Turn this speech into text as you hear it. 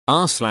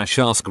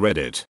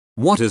r/AskReddit.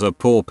 What is a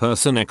poor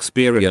person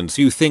experience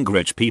you think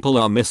rich people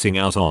are missing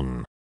out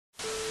on?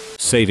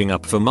 Saving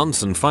up for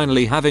months and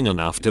finally having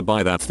enough to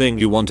buy that thing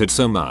you wanted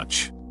so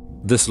much.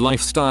 This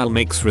lifestyle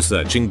makes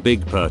researching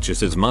big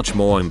purchases much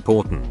more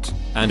important,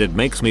 and it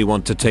makes me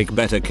want to take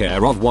better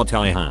care of what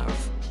I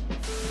have.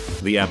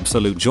 The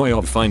absolute joy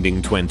of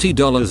finding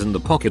 $20 in the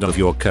pocket of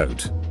your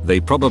coat. They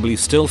probably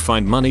still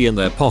find money in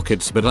their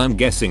pockets, but I'm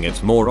guessing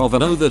it's more of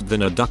an "oh"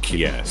 than a "duck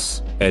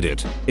yes."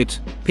 Edit. It.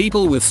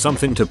 People with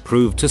something to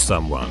prove to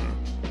someone.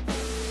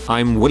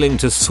 I'm willing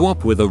to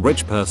swap with a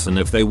rich person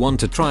if they want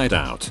to try it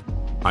out.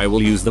 I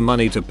will use the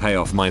money to pay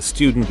off my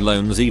student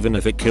loans even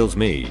if it kills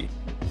me.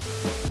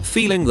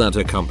 Feeling that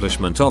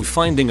accomplishment of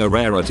finding a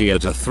rarity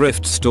at a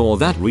thrift store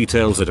that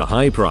retails at a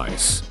high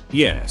price.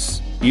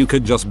 Yes, you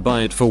could just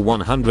buy it for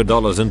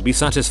 $100 and be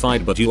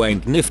satisfied, but you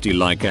ain't nifty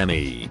like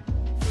me.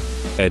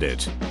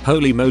 Edit.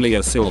 Holy moly,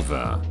 a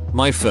silver.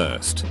 My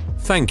first.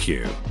 Thank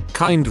you,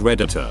 kind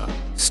Redditor.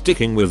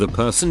 Sticking with the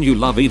person you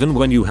love even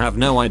when you have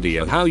no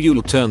idea how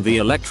you'll turn the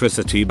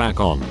electricity back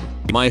on.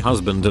 My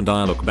husband and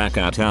I look back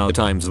at our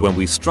times when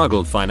we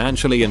struggled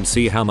financially and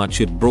see how much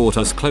it brought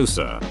us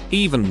closer.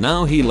 Even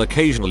now he'll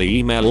occasionally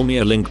email me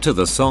a link to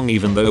the song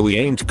even though we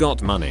ain't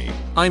got money.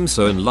 I'm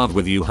so in love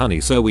with you,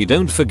 honey, so we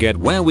don't forget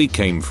where we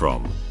came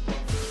from.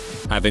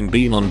 Having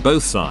been on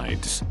both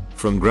sides,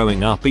 from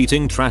growing up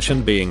eating trash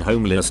and being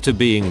homeless to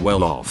being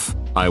well off,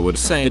 I would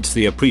say it's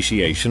the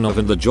appreciation of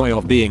and the joy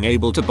of being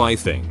able to buy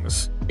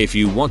things. If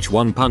you watch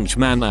One Punch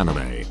Man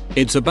anime,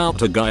 it's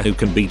about a guy who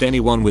can beat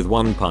anyone with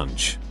one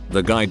punch.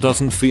 The guy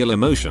doesn't feel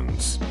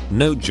emotions,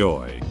 no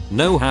joy,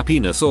 no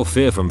happiness or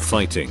fear from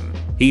fighting.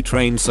 He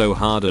trained so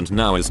hard and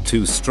now is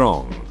too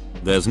strong.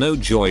 There's no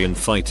joy in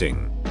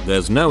fighting.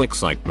 There's no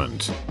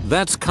excitement.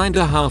 That's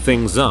kinda how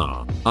things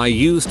are. I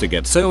used to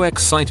get so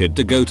excited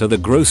to go to the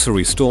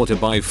grocery store to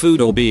buy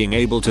food or being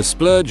able to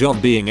splurge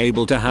of being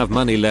able to have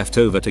money left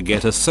over to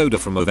get a soda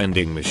from a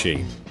vending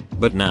machine.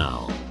 But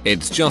now,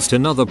 it's just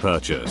another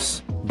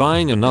purchase.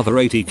 Buying another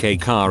 80k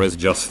car is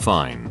just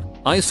fine.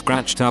 I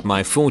scratched up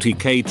my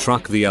 40k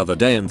truck the other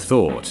day and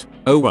thought,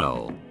 oh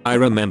well, I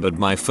remembered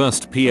my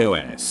first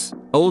POS,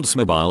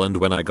 Oldsmobile, and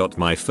when I got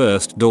my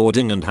first door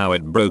ding and how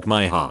it broke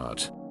my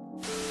heart.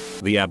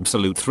 The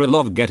absolute thrill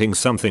of getting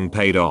something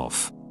paid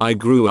off. I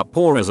grew up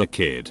poor as a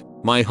kid.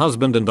 My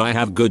husband and I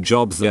have good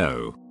jobs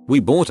though. We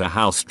bought a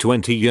house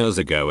 20 years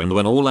ago, and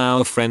when all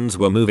our friends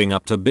were moving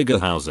up to bigger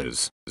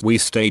houses, we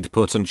stayed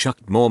put and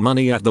chucked more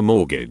money at the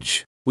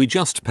mortgage. We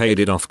just paid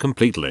it off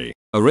completely.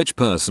 A rich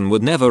person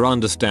would never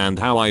understand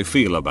how I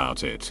feel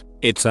about it.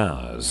 It's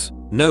ours.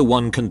 No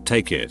one can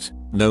take it,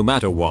 no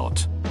matter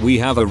what. We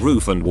have a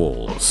roof and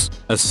walls,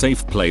 a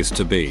safe place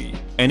to be.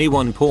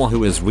 Anyone poor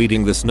who is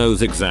reading this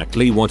knows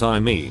exactly what I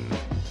mean.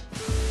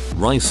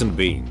 Rice and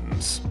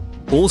beans.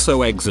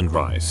 Also eggs and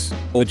rice,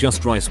 or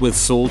just rice with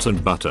salt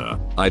and butter.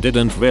 I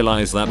didn't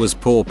realize that was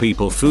poor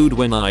people food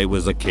when I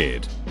was a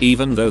kid,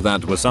 even though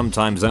that was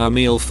sometimes our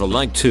meal for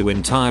like 2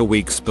 entire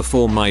weeks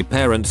before my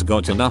parents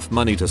got enough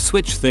money to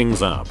switch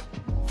things up.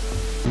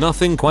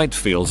 Nothing quite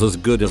feels as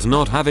good as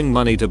not having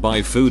money to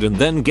buy food and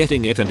then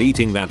getting it and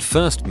eating that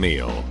first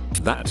meal.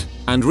 That,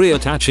 and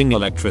reattaching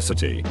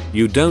electricity.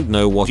 You don't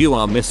know what you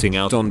are missing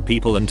out on,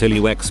 people, until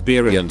you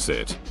experience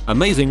it.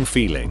 Amazing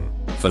feeling.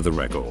 For the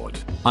record,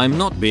 I'm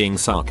not being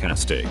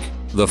sarcastic.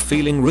 The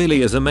feeling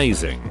really is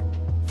amazing.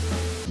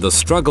 The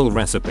struggle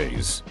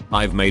recipes.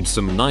 I've made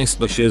some nice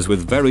dishes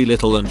with very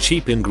little and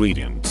cheap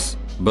ingredients.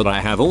 But I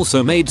have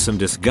also made some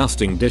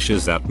disgusting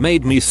dishes that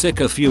made me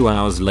sick a few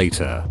hours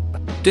later.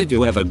 Did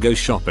you ever go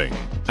shopping,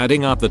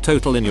 adding up the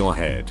total in your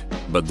head,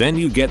 but then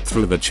you get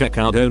through the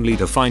checkout only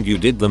to find you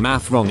did the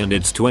math wrong and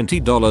it's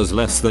 $20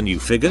 less than you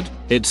figured?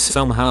 It's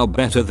somehow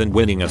better than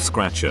winning a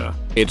scratcher.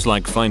 It's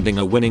like finding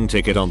a winning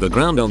ticket on the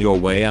ground on your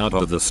way out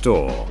of the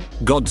store.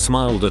 God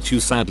smiled at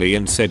you sadly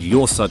and said,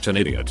 "You're such an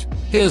idiot.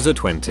 Here's a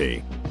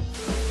 20.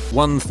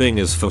 One thing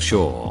is for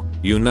sure,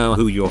 you know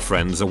who your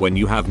friends are when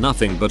you have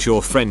nothing but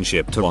your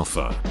friendship to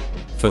offer.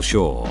 For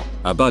sure,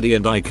 a buddy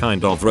and I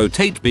kind of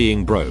rotate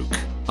being broke.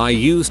 I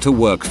used to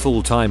work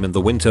full time in the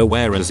winter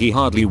whereas he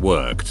hardly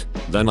worked.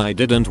 Then I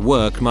didn't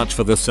work much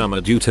for the summer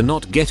due to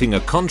not getting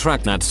a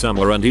contract that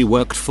summer, and he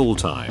worked full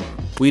time.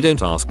 We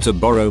don't ask to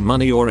borrow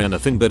money or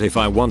anything, but if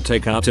I want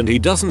takeout and he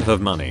doesn't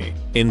have money,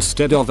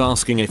 instead of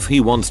asking if he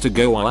wants to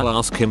go, I'll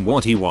ask him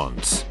what he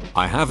wants.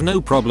 I have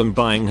no problem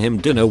buying him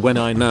dinner when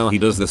I know he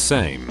does the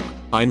same.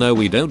 I know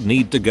we don't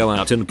need to go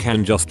out and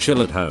can just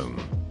chill at home.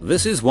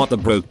 This is what the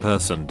broke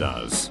person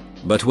does.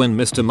 But when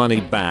Mr.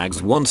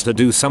 Moneybags wants to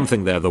do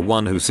something, they're the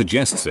one who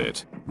suggests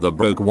it. The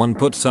broke one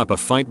puts up a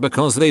fight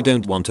because they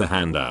don't want a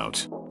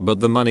handout, but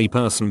the money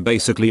person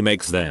basically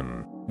makes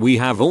them. We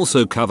have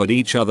also covered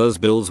each other's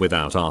bills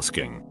without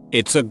asking.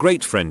 It's a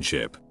great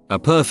friendship, a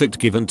perfect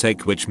give and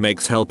take which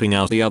makes helping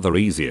out the other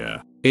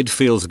easier. It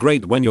feels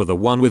great when you're the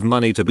one with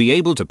money to be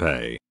able to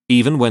pay.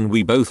 Even when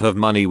we both have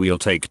money, we'll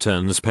take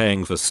turns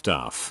paying for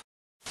stuff.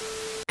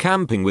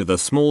 Camping with a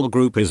small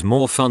group is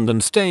more fun than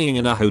staying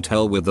in a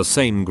hotel with the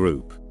same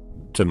group.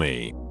 To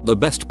me, The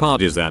best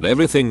part is that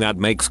everything that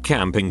makes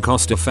camping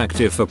cost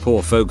effective for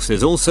poor folks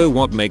is also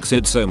what makes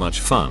it so much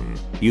fun,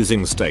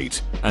 using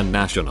state and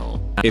national,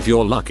 if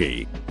you're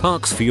lucky,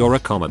 parks for your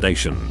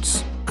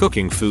accommodations,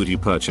 cooking food you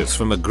purchase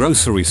from a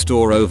grocery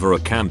store over a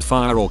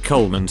campfire or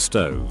Coleman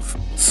stove,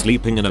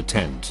 sleeping in a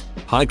tent,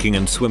 hiking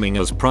and swimming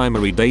as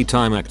primary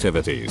daytime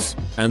activities,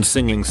 and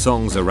singing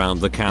songs around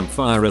the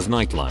campfire as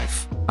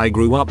nightlife. I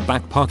grew up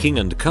backpacking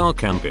and car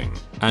camping,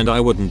 and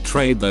I wouldn't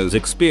trade those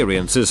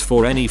experiences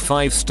for any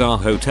 5-star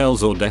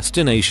hotels or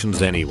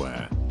destinations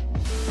anywhere.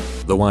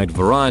 The wide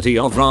variety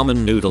of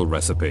ramen noodle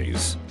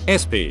recipes,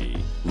 SP,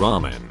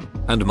 ramen,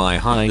 and my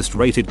highest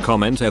rated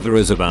comment ever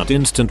is about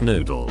instant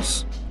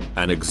noodles.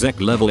 An exec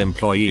level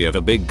employee of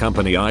a big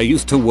company I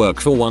used to work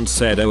for once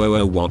said,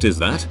 "Oh, what is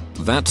that?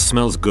 That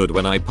smells good,"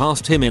 when I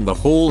passed him in the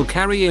hall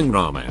carrying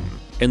ramen.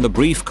 In the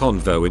brief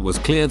convo it was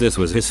clear this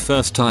was his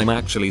first time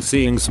actually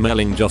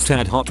smelling just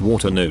had hot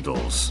water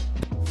noodles.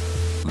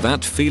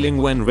 That feeling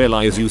when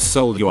realize you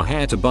sold your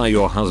hair to buy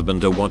your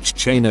husband a watch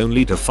chain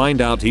only to find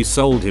out he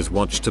sold his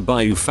watch to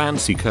buy you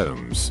fancy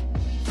combs.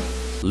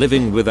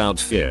 Living without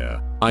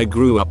fear. I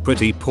grew up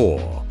pretty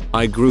poor.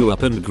 I grew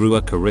up and grew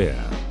a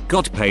career.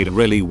 Got paid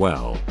really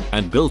well,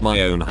 and built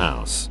my own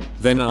house.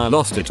 Then I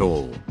lost it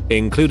all,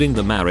 including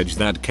the marriage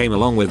that came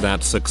along with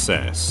that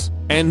success.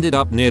 Ended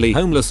up nearly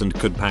homeless and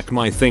could pack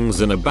my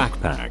things in a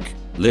backpack.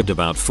 Lived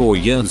about 4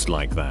 years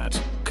like that,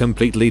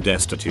 completely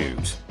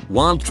destitute,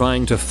 while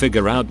trying to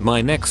figure out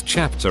my next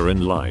chapter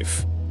in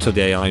life.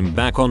 Today I'm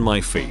back on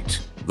my feet.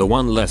 The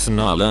one lesson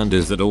I learned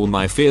is that all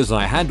my fears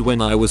I had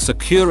when I was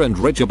secure and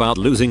rich about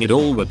losing it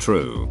all were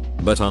true,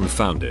 but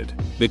unfounded,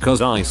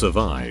 because I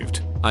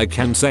survived. I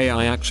can say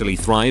I actually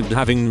thrived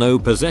having no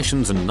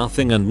possessions and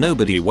nothing and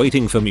nobody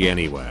waiting for me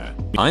anywhere.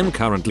 I'm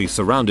currently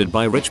surrounded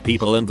by rich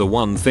people, and the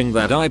one thing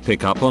that I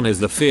pick up on is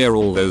the fear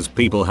all those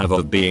people have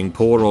of being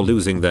poor or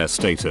losing their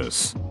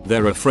status.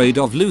 They're afraid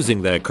of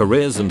losing their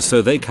careers and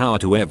so they cower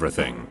to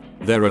everything.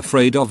 They're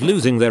afraid of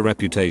losing their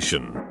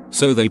reputation,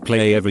 so they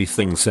play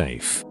everything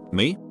safe.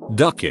 Me?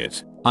 Duck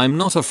it. I'm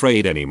not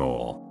afraid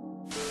anymore.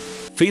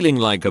 Feeling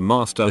like a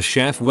master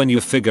chef when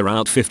you figure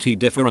out 50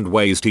 different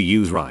ways to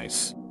use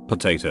rice,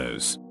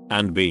 potatoes,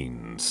 and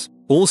beans.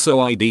 Also,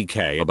 I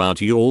DK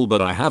about you all,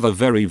 but I have a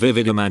very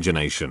vivid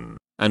imagination,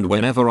 and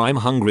whenever I'm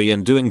hungry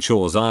and doing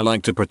chores I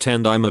like to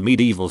pretend I'm a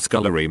medieval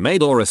scullery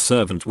maid or a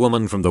servant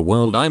woman from the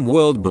world I'm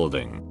world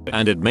building,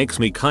 and it makes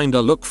me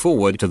kinda look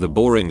forward to the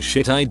boring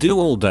shit I do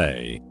all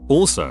day.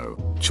 Also,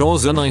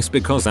 chores are nice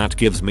because that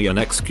gives me an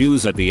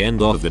excuse at the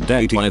end of the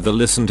day to either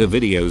listen to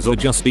videos or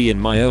just be in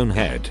my own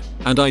head,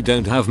 and I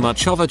don't have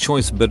much of a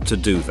choice but to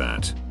do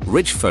that.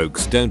 Rich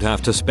folks don't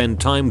have to spend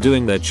time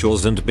doing their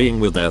chores and being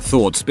with their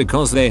thoughts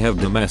because they have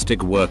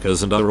domestic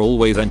workers and are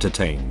always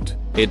entertained,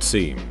 it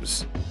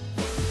seems.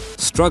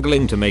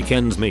 Struggling to make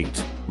ends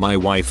meet. My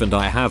wife and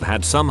I have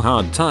had some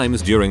hard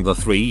times during the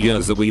 3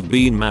 years that we've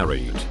been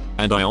married,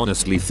 and I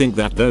honestly think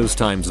that those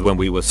times when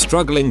we were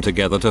struggling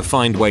together to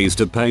find ways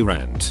to pay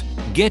rent,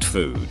 get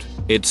food,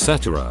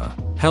 etc.,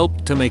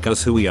 helped to make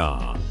us who we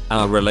are.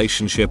 Our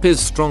relationship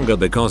is stronger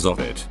because of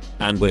it,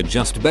 and we're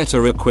just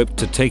better equipped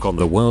to take on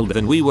the world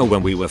than we were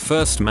when we were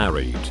first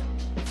married.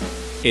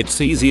 It's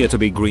easier to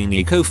be green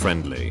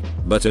eco-friendly,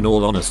 but in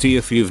all honesty,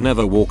 if you've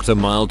never walked a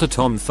mile to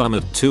Tom Thumb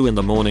at 2 in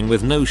the morning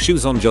with no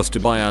shoes on just to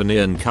buy a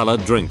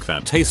neon-colored drink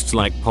that tastes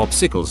like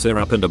popsicle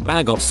syrup and a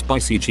bag of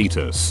spicy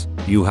Cheetos,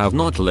 you have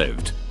not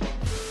lived.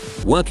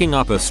 Working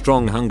up a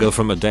strong hunger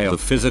from a day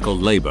of physical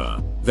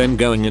labor, then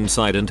going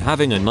inside and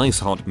having a nice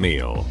hot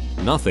meal.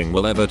 Nothing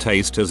will ever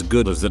taste as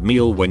good as that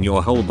meal when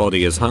your whole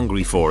body is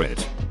hungry for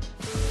it.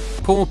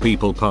 Poor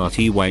people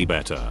party way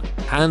better,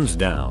 hands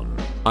down.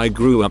 I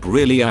grew up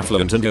really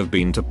affluent and have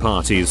been to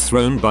parties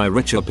thrown by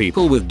richer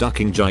people with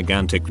ducking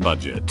gigantic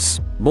budgets.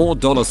 More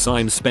dollar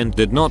signs spent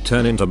did not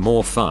turn into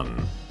more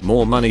fun.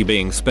 More money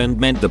being spent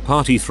meant the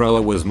party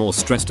thrower was more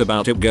stressed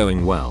about it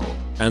going well,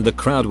 and the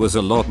crowd was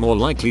a lot more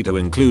likely to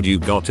include "you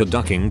got a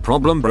ducking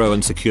problem bro"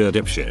 and secure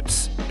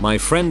dipshits. My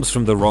friends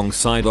from the wrong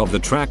side of the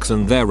tracks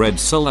and their red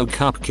solo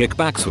cup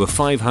kickbacks were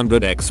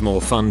 500x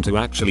more fun to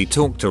actually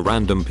talk to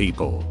random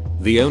people.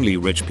 The only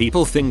rich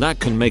people thing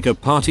that can make a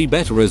party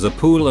better is a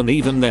pool, and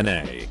even then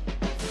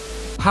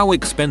how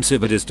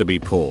expensive it is to be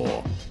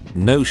poor.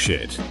 No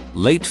shit.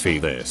 Late fee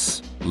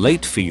this,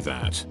 late fee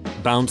that,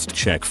 bounced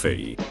check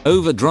fee,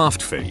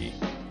 overdraft fee.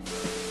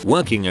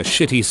 Working a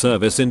shitty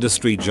service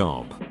industry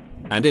job.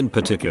 And in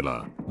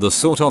particular, the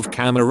sort of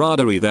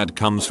camaraderie that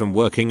comes from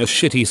working a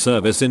shitty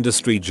service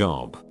industry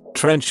job.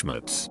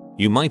 Trenchmates,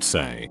 you might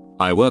say.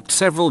 I worked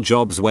several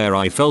jobs where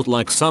I felt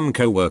like some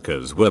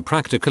co-workers were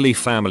practically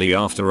family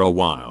after a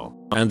while,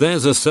 and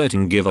there's a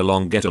certain give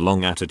along get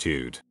along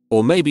attitude,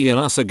 or maybe an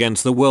us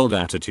against the world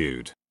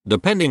attitude,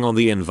 depending on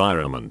the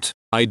environment.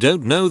 I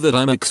don't know that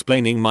I'm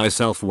explaining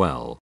myself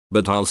well,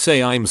 but I'll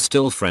say I'm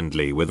still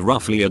friendly with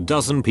roughly a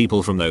dozen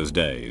people from those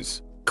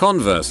days.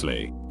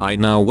 Conversely, I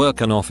now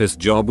work an office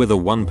job with a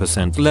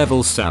 1%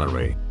 level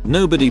salary.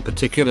 Nobody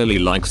particularly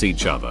likes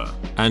each other,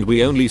 and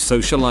we only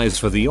socialize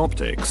for the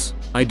optics.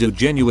 I do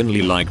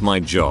genuinely like my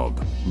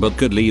job, but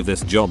could leave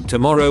this job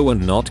tomorrow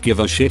and not give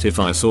a shit if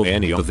I saw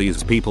any of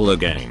these people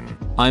again.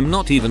 I'm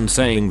not even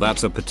saying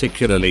that's a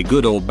particularly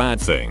good or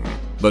bad thing,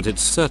 but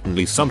it's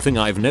certainly something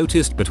I've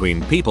noticed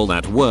between people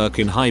that work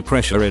in high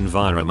pressure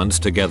environments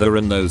together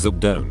and those that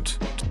don't.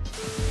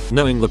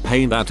 Knowing the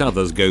pain that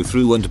others go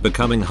through and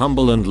becoming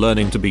humble and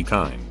learning to be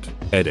kind.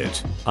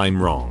 Edit.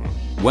 I'm wrong.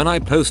 When I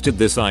posted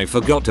this I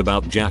forgot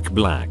about Jack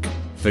Black.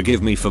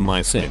 Forgive me for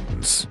my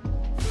sins.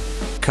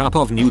 Cup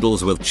of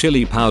noodles with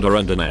chili powder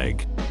and an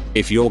egg.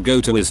 If your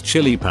go-to is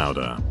chili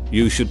powder,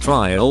 you should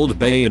try Old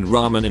Bay and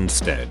ramen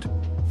instead.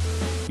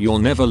 You'll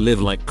never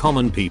live like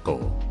common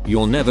people.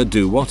 You'll never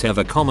do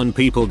whatever common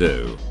people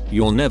do.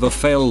 You'll never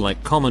fail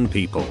like common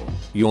people.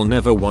 You'll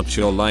never watch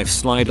your life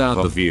slide out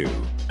of you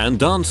and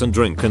dance and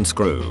drink and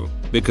screw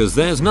because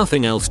there's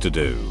nothing else to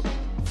do.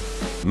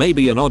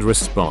 Maybe an odd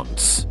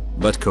response,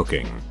 but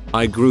cooking.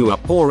 I grew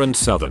up poor and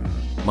southern.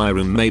 My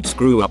roommates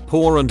grew up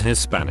poor and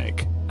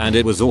Hispanic. And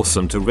it was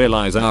awesome to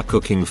realize our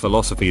cooking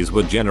philosophies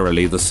were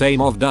generally the same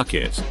of duck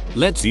it.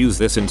 Let's use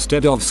this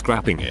instead of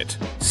scrapping it.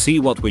 See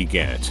what we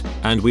get.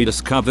 And we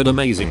discovered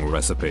amazing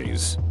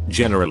recipes.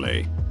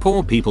 Generally,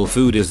 poor people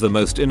food is the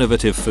most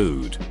innovative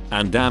food.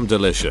 And damn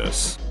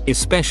delicious.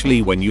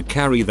 Especially when you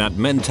carry that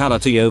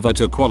mentality over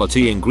to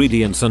quality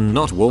ingredients and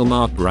not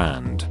Walmart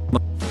brand.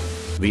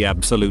 The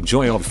absolute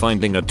joy of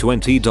finding a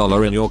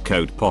 $20 in your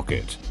coat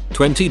pocket.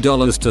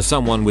 $20 to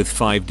someone with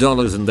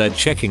 $5 in their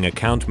checking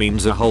account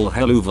means a whole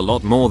hell of a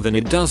lot more than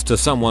it does to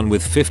someone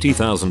with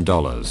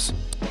 $50,000.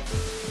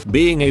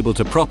 Being able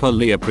to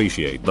properly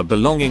appreciate the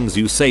belongings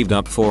you saved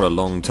up for a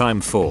long time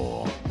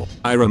for.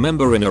 I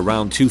remember in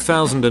around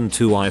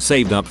 2002 I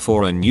saved up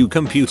for a new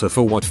computer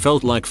for what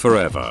felt like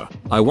forever.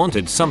 I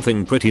wanted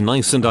something pretty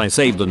nice and I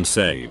saved and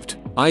saved.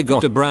 I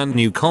got a brand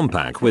new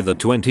compact with a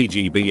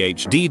 20GB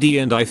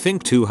HDD and I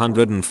think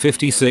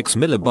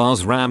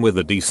 256MB RAM with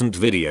a decent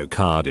video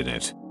card in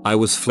it. I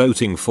was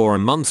floating for a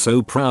month,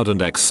 so proud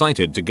and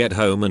excited to get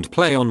home and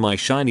play on my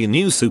shiny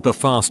new super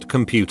fast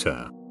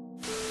computer.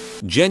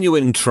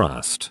 Genuine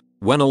trust.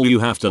 When all you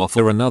have to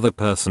offer another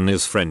person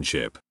is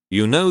friendship,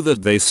 you know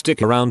that they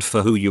stick around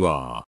for who you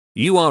are.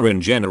 You are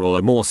in general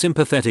a more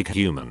sympathetic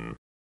human.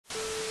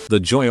 The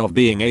joy of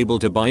being able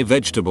to buy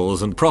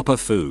vegetables and proper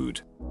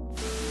food.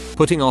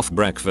 Putting off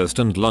breakfast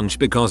and lunch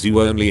because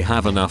you only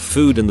have enough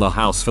food in the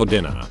house for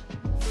dinner.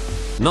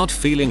 Not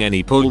feeling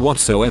any pull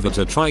whatsoever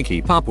to try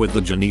keep up with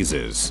the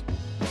Joneses.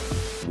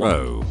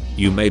 Whoa,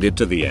 you made it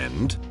to the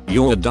end?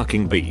 You're a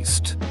ducking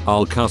beast.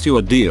 I'll cut you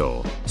a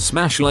deal.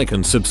 Smash like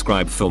and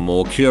subscribe for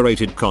more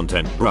curated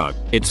content, bruh.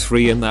 It's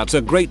free and that's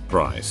a great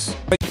price.